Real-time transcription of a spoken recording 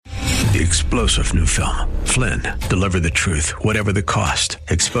The explosive new film, Flynn, deliver the truth, whatever the cost,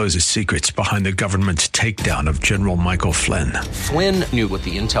 exposes secrets behind the government's takedown of General Michael Flynn. Flynn knew what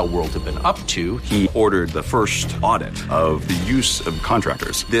the intel world had been up to. He ordered the first audit of the use of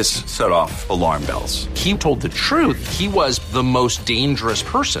contractors. This set off alarm bells. He told the truth. He was the most dangerous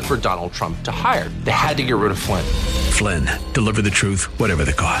person for Donald Trump to hire. They had to get rid of Flynn. Flynn, deliver the truth, whatever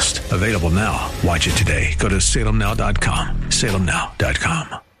the cost. Available now. Watch it today. Go to salemnow.com.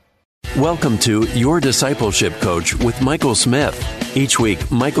 salemnow.com. Welcome to Your Discipleship Coach with Michael Smith. Each week,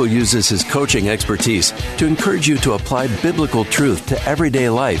 Michael uses his coaching expertise to encourage you to apply biblical truth to everyday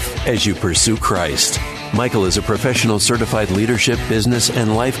life as you pursue Christ. Michael is a professional certified leadership, business,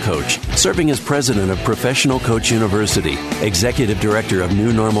 and life coach, serving as president of Professional Coach University, executive director of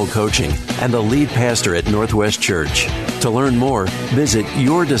New Normal Coaching, and the lead pastor at Northwest Church. To learn more, visit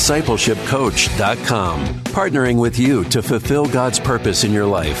yourdiscipleshipcoach.com, partnering with you to fulfill God's purpose in your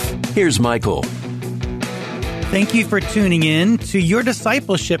life. Here's Michael. Thank you for tuning in to Your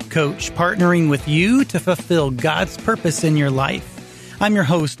Discipleship Coach, partnering with you to fulfill God's purpose in your life. I'm your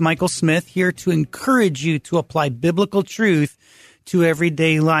host, Michael Smith, here to encourage you to apply biblical truth to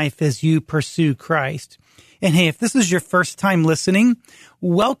everyday life as you pursue Christ. And hey, if this is your first time listening,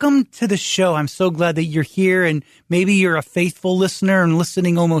 welcome to the show. I'm so glad that you're here, and maybe you're a faithful listener and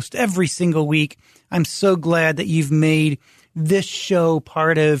listening almost every single week. I'm so glad that you've made this show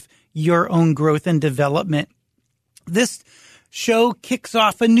part of your own growth and development. This show kicks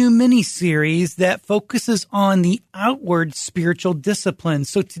off a new mini-series that focuses on the outward spiritual disciplines.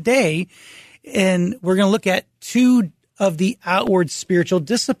 So today, and we're going to look at two of the outward spiritual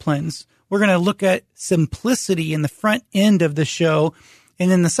disciplines. We're going to look at simplicity in the front end of the show.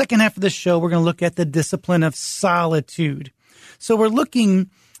 And in the second half of the show, we're going to look at the discipline of solitude. So we're looking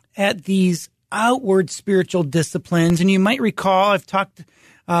at these outward spiritual disciplines. And you might recall I've talked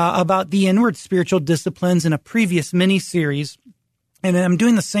about the inward spiritual disciplines in a previous mini-series. And I'm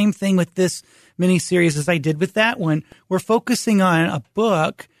doing the same thing with this mini-series as I did with that one. We're focusing on a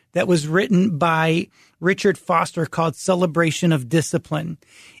book that was written by Richard Foster called Celebration of Discipline.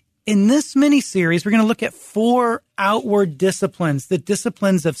 In this mini-series, we're going to look at four outward disciplines, the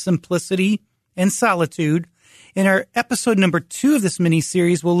disciplines of simplicity and solitude. In our episode number 2 of this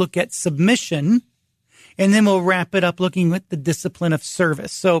mini-series, we'll look at submission, and then we'll wrap it up looking at the discipline of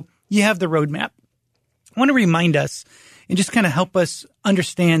service. So you have the roadmap. I want to remind us and just kind of help us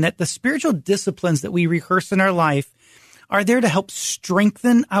understand that the spiritual disciplines that we rehearse in our life are there to help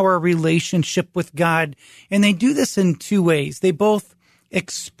strengthen our relationship with God. And they do this in two ways. They both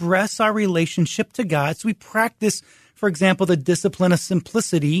express our relationship to God. So we practice, for example, the discipline of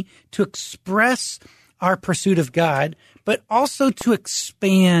simplicity to express our pursuit of God, but also to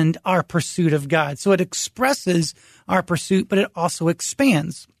expand our pursuit of God. So it expresses our pursuit, but it also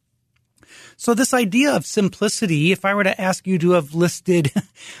expands. So this idea of simplicity, if I were to ask you to have listed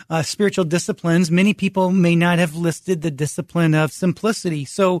spiritual disciplines, many people may not have listed the discipline of simplicity.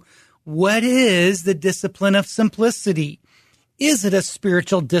 So what is the discipline of simplicity? Is it a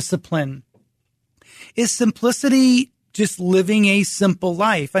spiritual discipline? Is simplicity just living a simple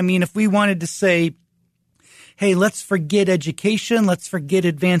life? I mean, if we wanted to say, hey, let's forget education. Let's forget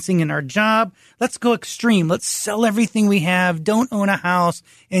advancing in our job. Let's go extreme. Let's sell everything we have. Don't own a house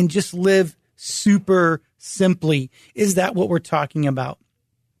and just live super simply. Is that what we're talking about?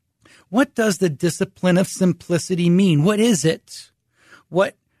 What does the discipline of simplicity mean? What is it?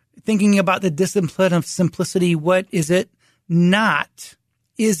 Thinking about the discipline of simplicity, what is it not?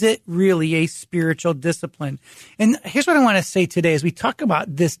 Is it really a spiritual discipline? And here's what I want to say today as we talk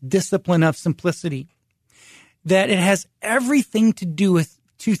about this discipline of simplicity, that it has everything to do with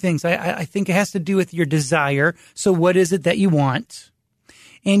two things. I think it has to do with your desire. So what is it that you want?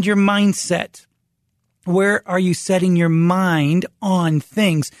 And your mindset. Where are you setting your mind on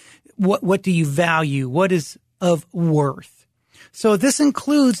things? What do you value? What is of worth? So this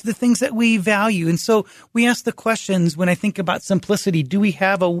includes the things that we value. And so we ask the questions when I think about simplicity, do we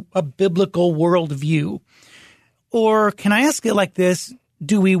have a biblical worldview? Or can I ask it like this?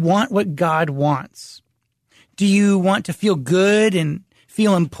 Do we want what God wants? Do you want to feel good and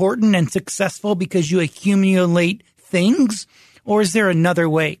feel important and successful because you accumulate things? Or is there another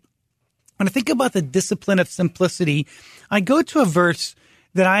way? When I think about the discipline of simplicity, I go to a verse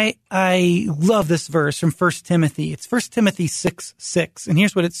that I love this verse from 1 Timothy. It's 1 Timothy 6:6. And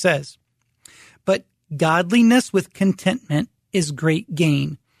here's what it says. But godliness with contentment is great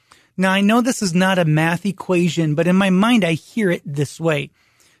gain. Now, I know this is not a math equation, but in my mind, I hear it this way.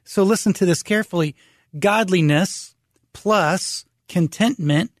 So listen to this carefully. Godliness plus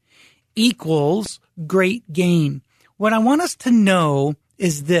contentment equals great gain. What I want us to know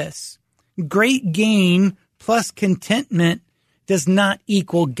is this. great gain plus contentment does not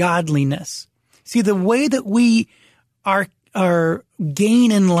equal godliness. See, the way that we are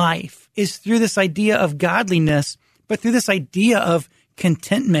gain in life is through this idea of godliness, but through this idea of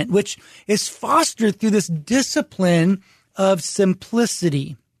contentment, which is fostered through this discipline of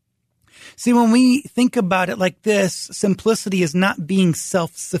simplicity. See, when we think about it like this, simplicity is not being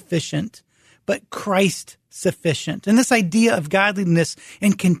self-sufficient, but Christ-sufficient. And this idea of godliness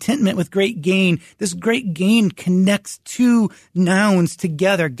and contentment with great gain, this great gain connects two nouns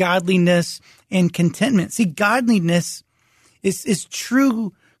together, godliness and contentment. See, godliness is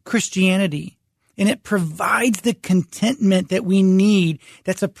true Christianity, and it provides the contentment that we need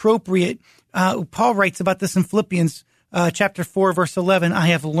that's appropriate. Paul writes about this in Philippians chapter 4, verse 11, I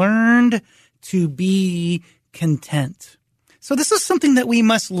have learned to be content. So this is something that we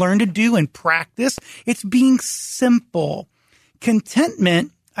must learn to do and practice. It's being simple.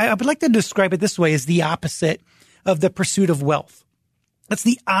 Contentment, I would like to describe it this way, as the opposite of the pursuit of wealth. It's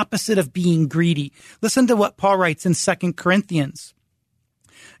the opposite of being greedy. Listen to what Paul writes in 2 Corinthians.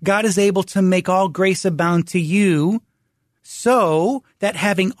 God is able to make all grace abound to you, so that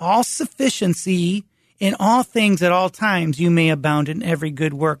having all sufficiency in all things at all times, you may abound in every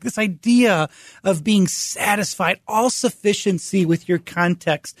good work. This idea of being satisfied, all sufficiency with your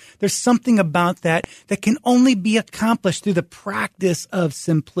context. There's something about that can only be accomplished through the practice of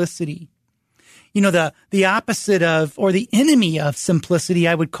simplicity. You know, the opposite of, or the enemy of simplicity,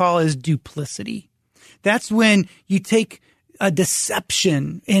 I would call is duplicity. That's when you take a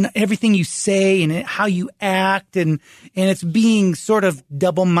deception in everything you say and how you act, and it's being sort of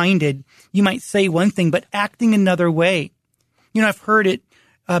double-minded. You might say one thing, but acting another way. You know, I've heard it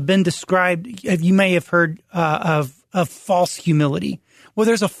been described, you may have heard of false humility. Well,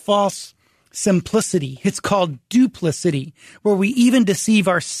 there's a false simplicity. It's called duplicity, where we even deceive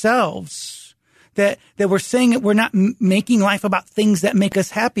ourselves that we're saying that we're not making life about things that make us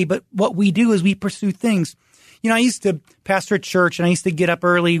happy, but what we do is we pursue things. You know, I used to pastor a church, and I used to get up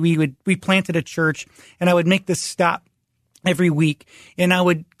early. We planted a church, and I would make this stop every week, and I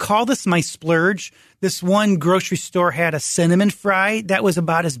would call this my splurge. This one grocery store had a cinnamon fry that was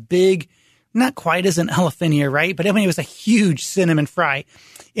about as big, not quite as an elephant ear, right? But I mean, it was a huge cinnamon fry.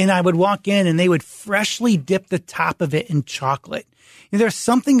 And I would walk in, and they would freshly dip the top of it in chocolate. And there's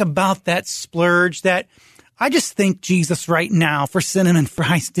something about that splurge that I just thank Jesus right now for cinnamon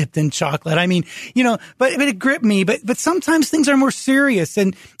fries dipped in chocolate. I mean, you know, but it gripped me. But sometimes things are more serious,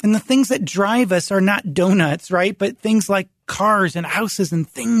 and the things that drive us are not donuts, right? But things like cars and houses and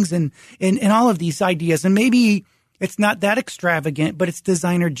things and all of these ideas. And maybe it's not that extravagant, but it's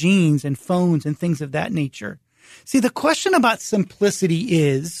designer jeans and phones and things of that nature. See, the question about simplicity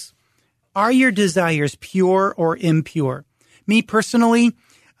is, are your desires pure or impure? Me personally,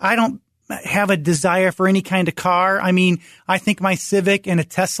 I don't have a desire for any kind of car. I mean, I think my Civic and a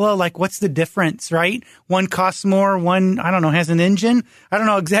Tesla, like, what's the difference, right? One costs more, one, I don't know, has an engine. I don't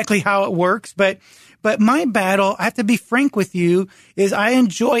know exactly how it works, but my battle, I have to be frank with you, is I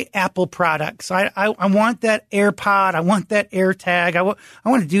enjoy Apple products. I want that AirPod. I want that AirTag. I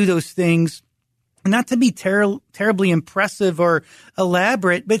want to do those things. Not to be terribly impressive or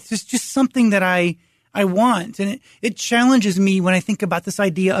elaborate, but it's just something that I want. And it challenges me when I think about this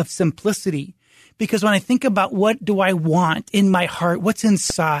idea of simplicity, because when I think about what do I want in my heart, what's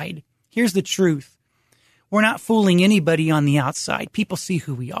inside, here's the truth. We're not fooling anybody on the outside. People see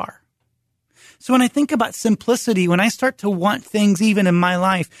who we are. So when I think about simplicity, when I start to want things even in my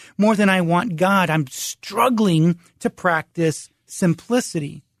life more than I want God, I'm struggling to practice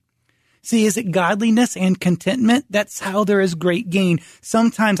simplicity. See, is it godliness and contentment? That's how there is great gain.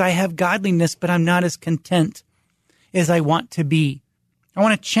 Sometimes I have godliness, but I'm not as content as I want to be. I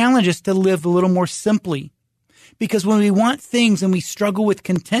want to challenge us to live a little more simply, because when we want things and we struggle with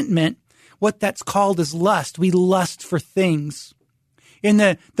contentment, what that's called is lust. We lust for things. In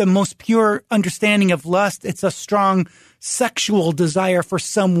the most pure understanding of lust, it's a strong sexual desire for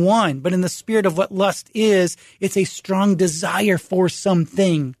someone. But in the spirit of what lust is, it's a strong desire for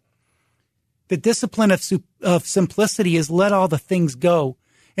something. The discipline of simplicity is let all the things go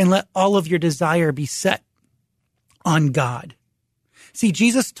and let all of your desire be set on God. See,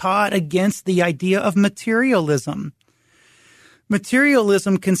 Jesus taught against the idea of materialism.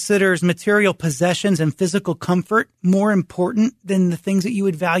 Materialism considers material possessions and physical comfort more important than the things that you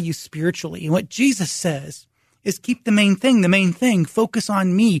would value spiritually. And what Jesus says is keep the main thing, focus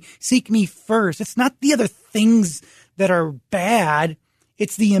on me, seek me first. It's not the other things that are bad.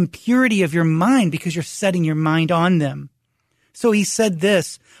 It's the impurity of your mind because you're setting your mind on them. So he said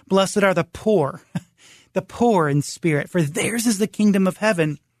this, blessed are the poor in spirit, for theirs is the kingdom of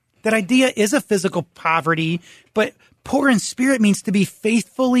heaven. That idea is a physical poverty, but poor in spirit means to be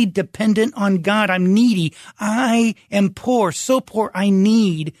faithfully dependent on God. I'm needy. I am poor, so poor I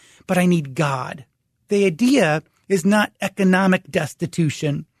need, but I need God. The idea is not economic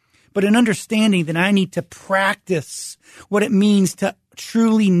destitution, but an understanding that I need to practice what it means to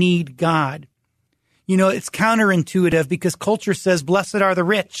truly need God. You know, it's counterintuitive because culture says, blessed are the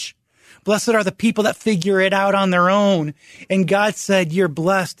rich. Blessed are the people that figure it out on their own. And God said, you're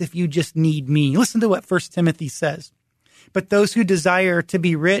blessed if you just need me. Listen to what 1 Timothy says. But those who desire to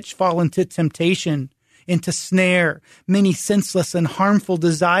be rich fall into temptation, into snare, many senseless and harmful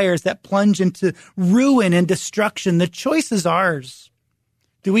desires that plunge into ruin and destruction. The choice is ours.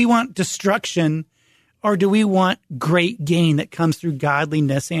 Do we want destruction, or do we want great gain that comes through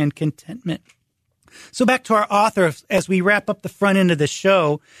godliness and contentment? So back to our author, as we wrap up the front end of the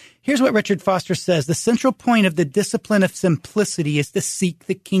show, here's what Richard Foster says. The central point of the discipline of simplicity is to seek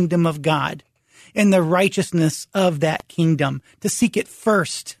the kingdom of God and the righteousness of that kingdom, to seek it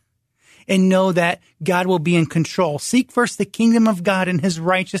first and know that God will be in control. Seek first the kingdom of God and his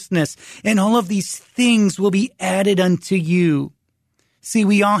righteousness, and all of these things will be added unto you. See,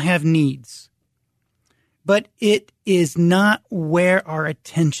 we all have needs, but it is not where our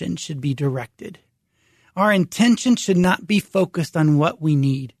attention should be directed. Our intention should not be focused on what we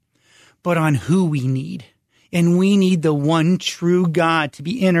need, but on who we need. And we need the one true God to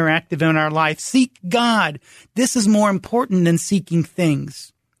be interactive in our life. Seek God. This is more important than seeking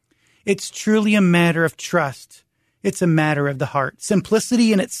things. It's truly a matter of trust. It's a matter of the heart.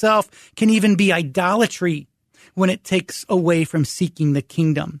 Simplicity in itself can even be idolatry when it takes away from seeking the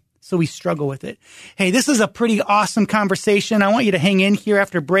kingdom. So we struggle with it. Hey, this is a pretty awesome conversation. I want you to hang in here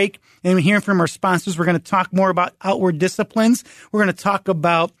after break and hearing from our sponsors. We're going to talk more about outward disciplines. We're going to talk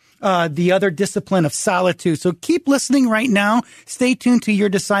about the other discipline of solitude. So keep listening right now. Stay tuned to Your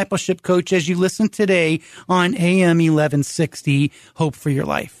Discipleship Coach as you listen today on AM 1160, Hope for Your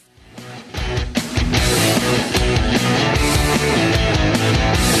Life.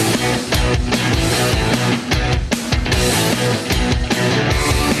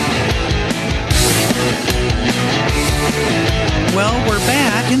 Well, we're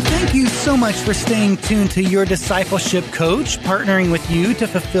back, and thank you so much for staying tuned to Your Discipleship Coach, partnering with you to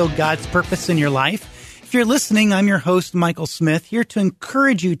fulfill God's purpose in your life. If you're listening, I'm your host, Michael Smith, here to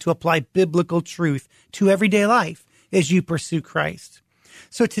encourage you to apply biblical truth to everyday life as you pursue Christ.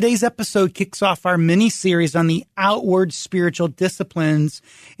 So today's episode kicks off our mini-series on the outward spiritual disciplines,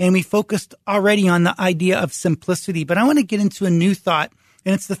 and we focused already on the idea of simplicity, but I want to get into a new thought,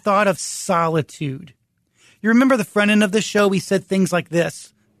 and it's the thought of solitude. You remember the front end of the show, we said things like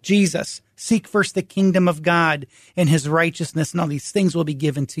this: Jesus, seek first the kingdom of God and his righteousness, and all these things will be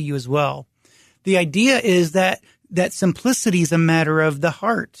given to you as well. The idea is that simplicity is a matter of the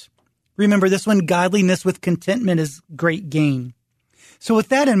heart. Remember this one, godliness with contentment is great gain. So with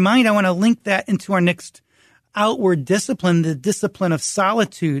that in mind, I want to link that into our next outward discipline, the discipline of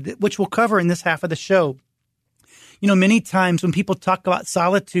solitude, which we'll cover in this half of the show. You know, many times when people talk about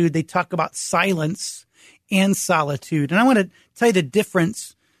solitude, they talk about silence and solitude. And I want to tell you the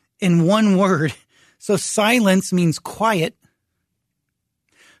difference in one word. So silence means quiet.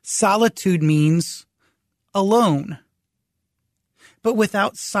 Solitude means alone. But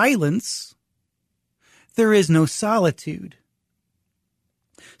without silence, there is no solitude.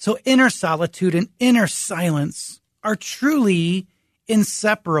 So inner solitude and inner silence are truly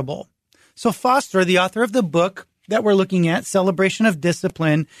inseparable. So Foster, the author of the book that we're looking at, Celebration of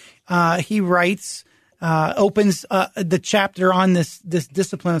Discipline, he writes, opens the chapter on this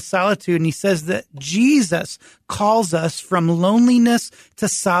discipline of solitude, and he says that Jesus calls us from loneliness to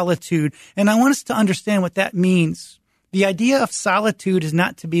solitude. And I want us to understand what that means. The idea of solitude is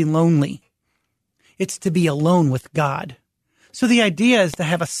not to be lonely. It's to be alone with God. So the idea is to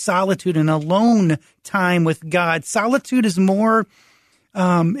have a solitude and alone time with God. Solitude is more,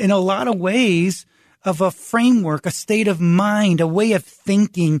 in a lot of ways, of a framework, a state of mind, a way of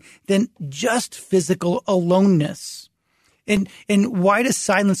thinking than just physical aloneness. And why does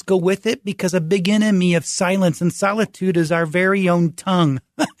silence go with it? Because a big enemy of silence and solitude is our very own tongue.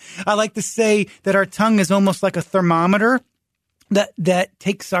 I like to say that our tongue is almost like a thermometer that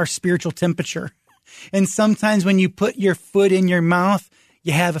takes our spiritual temperature. And sometimes when you put your foot in your mouth,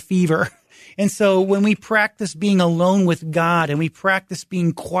 you have a fever. And so when we practice being alone with God and we practice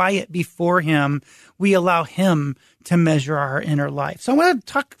being quiet before him, we allow him to measure our inner life. So I want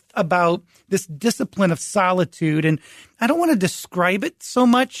to talk about this discipline of solitude. And I don't want to describe it so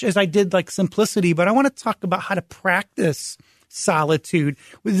much as I did like simplicity, but I want to talk about how to practice solitude.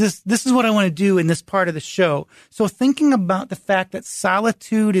 This is what I want to do in this part of the show. So thinking about the fact that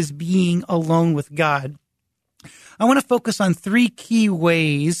solitude is being alone with God, I want to focus on 3 key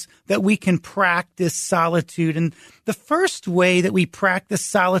ways that we can practice solitude. And the first way that we practice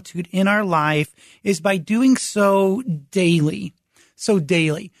solitude in our life is by doing so daily. So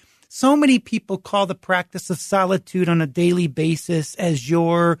daily. So many people call the practice of solitude on a daily basis as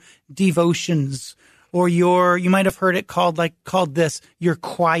your devotions, or you might have heard it called this, your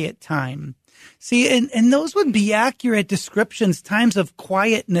quiet time. See, and those would be accurate descriptions, times of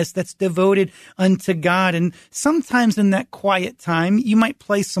quietness that's devoted unto God. And sometimes in that quiet time, you might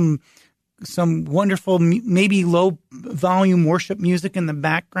play some wonderful, maybe low volume worship music in the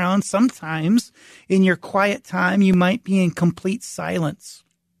background. Sometimes in your quiet time, you might be in complete silence.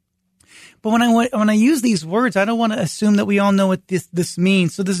 But when I use these words, I don't want to assume that we all know what this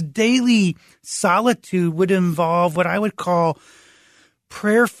means. So this daily solitude would involve what I would call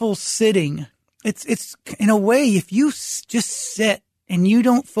prayerful sitting. It's in a way, if you just sit and you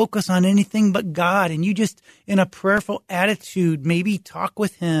don't focus on anything but God, and you just in a prayerful attitude, maybe talk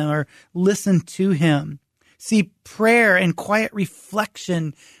with him or listen to him. See, prayer and quiet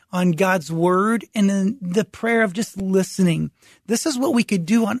reflection on God's word, and then the prayer of just listening. This is what we could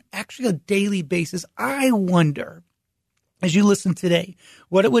do on actually a daily basis. I wonder, as you listen today,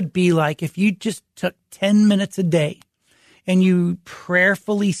 what it would be like if you just took 10 minutes a day and you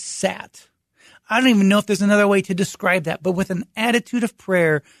prayerfully sat. I don't even know if there's another way to describe that, but with an attitude of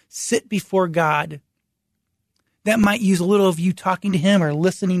prayer, sit before God. That might use a little of you talking to him or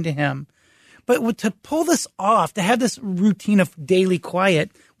listening to him. But to pull this off, to have this routine of daily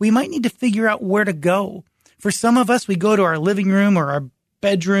quiet, we might need to figure out where to go. For some of us, we go to our living room or our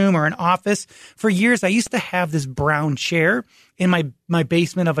bedroom or an office. For years, I used to have this brown chair in my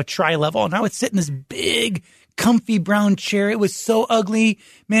basement of a tri-level, and I would sit in this big, comfy brown chair. It was so ugly.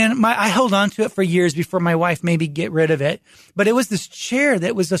 Man, I held on to it for years before my wife made me get rid of it. But it was this chair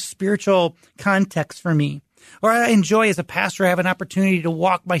that was a spiritual context for me. Or I enjoy, as a pastor, I have an opportunity to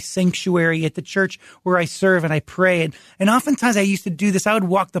walk my sanctuary at the church where I serve and I pray. And oftentimes I used to do this. I would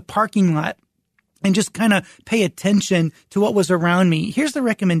walk the parking lot and just kind of pay attention to what was around me. Here's the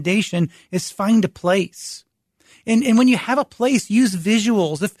recommendation, is find a place. And when you have a place, use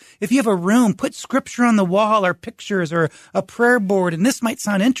visuals. If you have a room, put scripture on the wall or pictures or a prayer board. And this might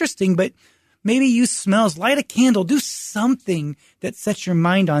sound interesting, but maybe use smells, light a candle, do something that sets your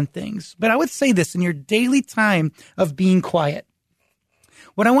mind on things. But I would say this, in your daily time of being quiet,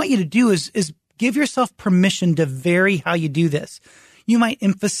 what I want you to do is give yourself permission to vary how you do this. You might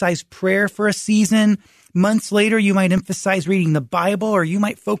emphasize prayer for a season. Months later, you might emphasize reading the Bible, or you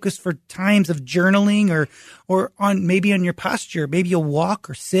might focus for times of journaling or on your posture. Maybe you'll walk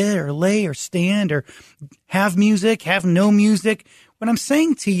or sit or lay or stand or have music, have no music. What I'm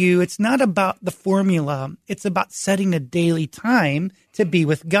saying to you, it's not about the formula. It's about setting a daily time to be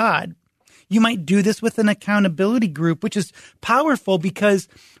with God. You might do this with an accountability group, which is powerful because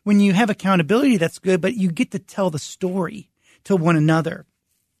when you have accountability, that's good, but you get to tell the story to one another.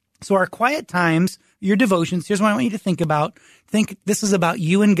 So our quiet times, your devotions, here's what I want you to think about. Think this is about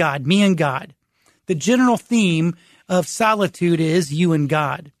you and God, me and God. The general theme of solitude is you and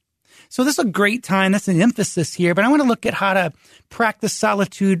God. So this is a great time. That's an emphasis here, but I want to look at how to practice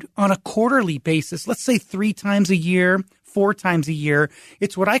solitude on a quarterly basis. Let's say 3 times a year, 4 times a year.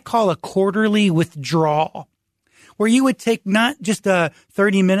 It's what I call a quarterly withdrawal, where you would take not just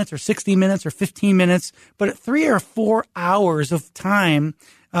 30 minutes or 60 minutes or 15 minutes, but 3 or 4 hours of time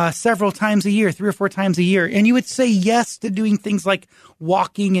several times a year, 3 or 4 times a year. And you would say yes to doing things like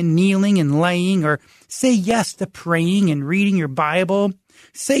walking and kneeling and laying, or say yes to praying and reading your Bible.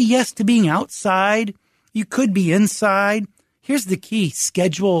 Say yes to being outside. You could be inside. Here's the key.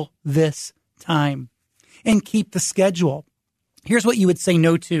 Schedule this time and keep the schedule. Here's what you would say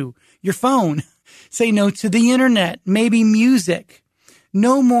no to. Your phone. Say no to the internet, maybe music.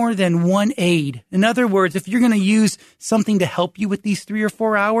 No more than one aid. In other words, if you're going to use something to help you with these 3 or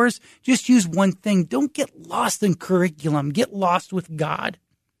 4 hours, just use one thing. Don't get lost in curriculum. Get lost with God.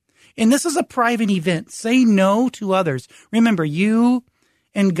 And this is a private event. Say no to others. Remember, you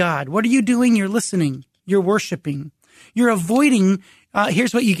and God. What are you doing? You're listening. You're worshiping. You're avoiding.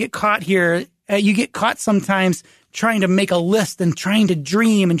 Here's what you get caught here. You get caught sometimes trying to make a list and trying to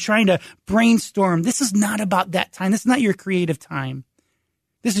dream and trying to brainstorm. This is not about that time. This is not your creative time.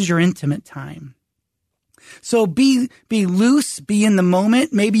 This is your intimate time. So be loose, be in the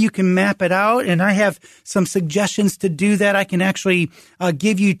moment. Maybe you can map it out, and I have some suggestions to do that. I can actually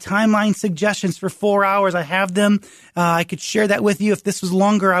give you timeline suggestions for 4 hours. I have them. I could share that with you. If this was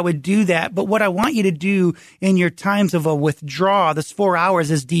longer, I would do that. But what I want you to do in your times of a withdrawal, this 4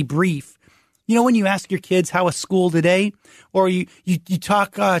 hours, is debrief. You know, when you ask your kids, how was school today? Or you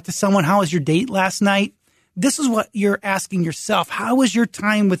talk to someone, how was your date last night? This is what you're asking yourself. How was your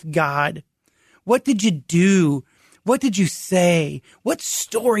time with God? What did you do? What did you say? What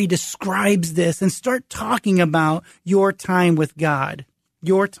story describes this? And start talking about your time with God.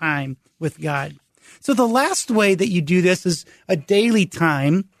 Your time with God. So the last way that you do this is a daily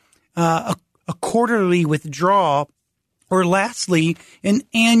time, a quarterly withdrawal, or lastly, an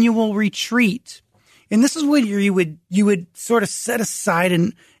annual retreat. And this is where you would sort of set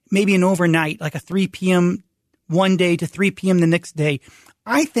aside maybe an overnight, like a 3 p.m. one day to 3 p.m. the next day.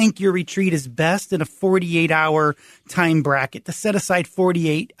 I think your retreat is best in a 48-hour time bracket, to set aside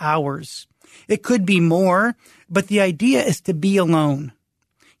 48 hours. It could be more, but the idea is to be alone.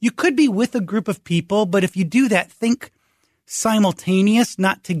 You could be with a group of people, but if you do that, think simultaneous,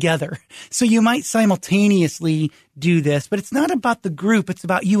 not together. So you might simultaneously do this, but it's not about the group. It's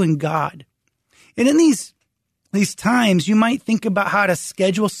about you and God. And in these times, you might think about how to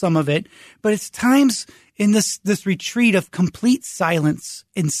schedule some of it, but it's times in this retreat of complete silence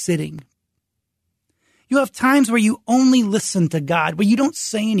and sitting. You have times where you only listen to God, where you don't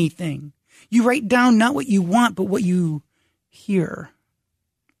say anything. You write down not what you want, but what you hear.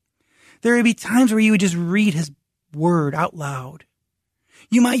 There would be times where you would just read his word out loud.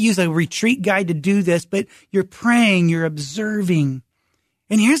 You might use a retreat guide to do this, but you're praying, you're observing.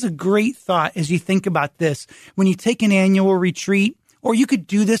 And here's a great thought as you think about this. When you take an annual retreat, or you could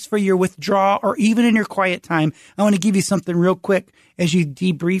do this for your withdrawal or even in your quiet time, I want to give you something real quick as you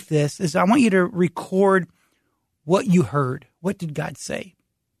debrief this, is I want you to record what you heard. What did God say?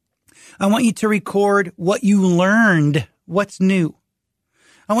 I want you to record what you learned, what's new.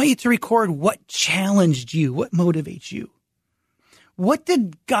 I want you to record what challenged you, what motivates you. What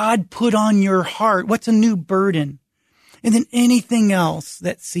did God put on your heart? What's a new burden? And then anything else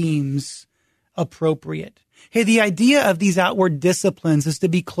that seems appropriate. Hey, the idea of these outward disciplines is to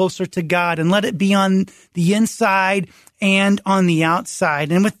be closer to God and let it be on the inside and on the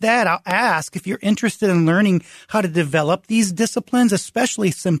outside. And with that, I'll ask if you're interested in learning how to develop these disciplines, especially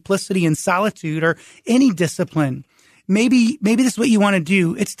simplicity and solitude, or any discipline. Maybe this is what you want to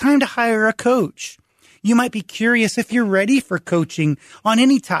do. It's time to hire a coach. You might be curious if you're ready for coaching on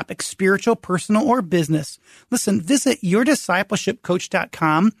any topic, spiritual, personal, or business. Listen, visit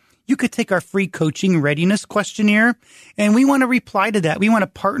yourdiscipleshipcoach.com. You could take our free coaching readiness questionnaire, and we want to reply to that. We want to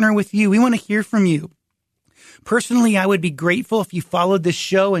partner with you. We want to hear from you. Personally, I would be grateful if you followed this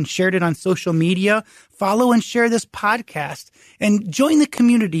show and shared it on social media. Follow and share this podcast, and join the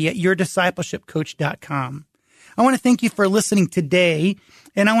community at yourdiscipleshipcoach.com. I want to thank you for listening today,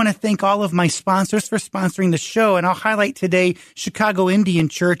 and I want to thank all of my sponsors for sponsoring the show. And I'll highlight today Chicago Indian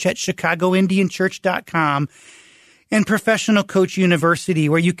Church at chicagoindianchurch.com. and Professional Coach University,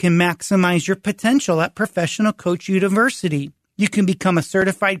 where you can maximize your potential at Professional Coach University. You can become a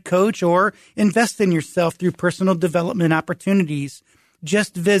certified coach or invest in yourself through personal development opportunities.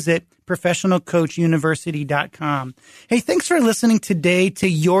 Just visit professionalcoachuniversity.com. Hey, thanks for listening today to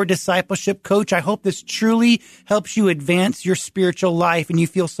Your Discipleship Coach. I hope this truly helps you advance your spiritual life and you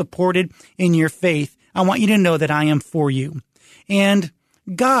feel supported in your faith. I want you to know that I am for you, and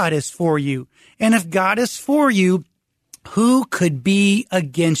God is for you. And if God is for you, who could be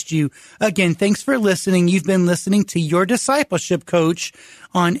against you? Again, thanks for listening. You've been listening to Your Discipleship Coach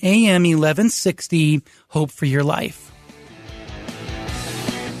on AM 1160, Hope for Your Life.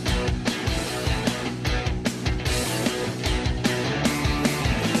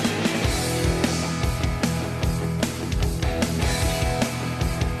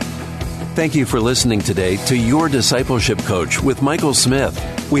 Thank you for listening today to Your Discipleship Coach with Michael Smith.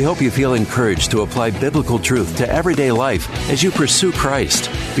 We hope you feel encouraged to apply biblical truth to everyday life as you pursue Christ.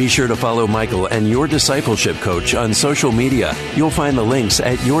 Be sure to follow Michael and Your Discipleship Coach on social media. You'll find the links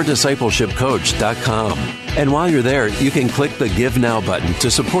at yourdiscipleshipcoach.com. And while you're there, you can click the Give Now button to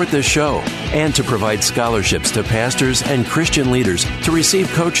support this show and to provide scholarships to pastors and Christian leaders to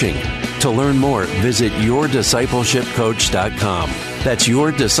receive coaching. To learn more, visit yourdiscipleshipcoach.com. That's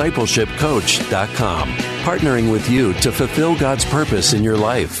yourdiscipleshipcoach.com. Partnering with you to fulfill God's purpose in your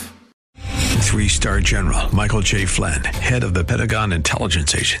life. 3-star general Michael J. Flynn, head of the Pentagon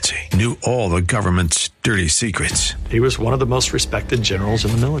Intelligence Agency, knew all the government's dirty secrets. He was one of the most respected generals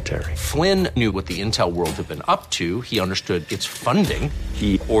in the military. Flynn knew what the intel world had been up to. He understood its funding.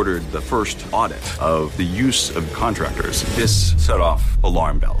 He ordered the first audit of the use of contractors. This set off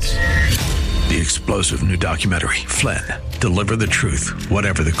alarm bells. The explosive new documentary, Flynn, Deliver the Truth,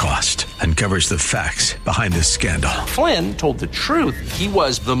 Whatever the Cost, uncovers the facts behind this scandal. Flynn told the truth. He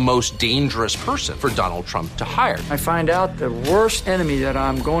was the most dangerous person for Donald Trump to hire. I find out the worst enemy that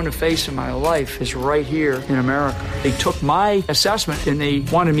I'm going to face in my life is right here in America. They took my assessment and they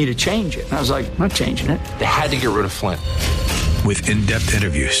wanted me to change it. And I was like, I'm not changing it. They had to get rid of Flynn. With in-depth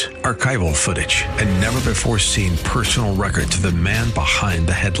interviews, archival footage, and never-before-seen personal records of the man behind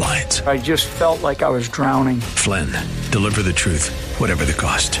the headlines. I just felt like I was drowning. Flynn, Deliver the Truth, Whatever the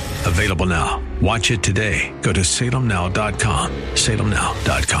Cost. Available now. Watch it today. Go to salemnow.com.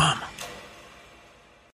 salemnow.com.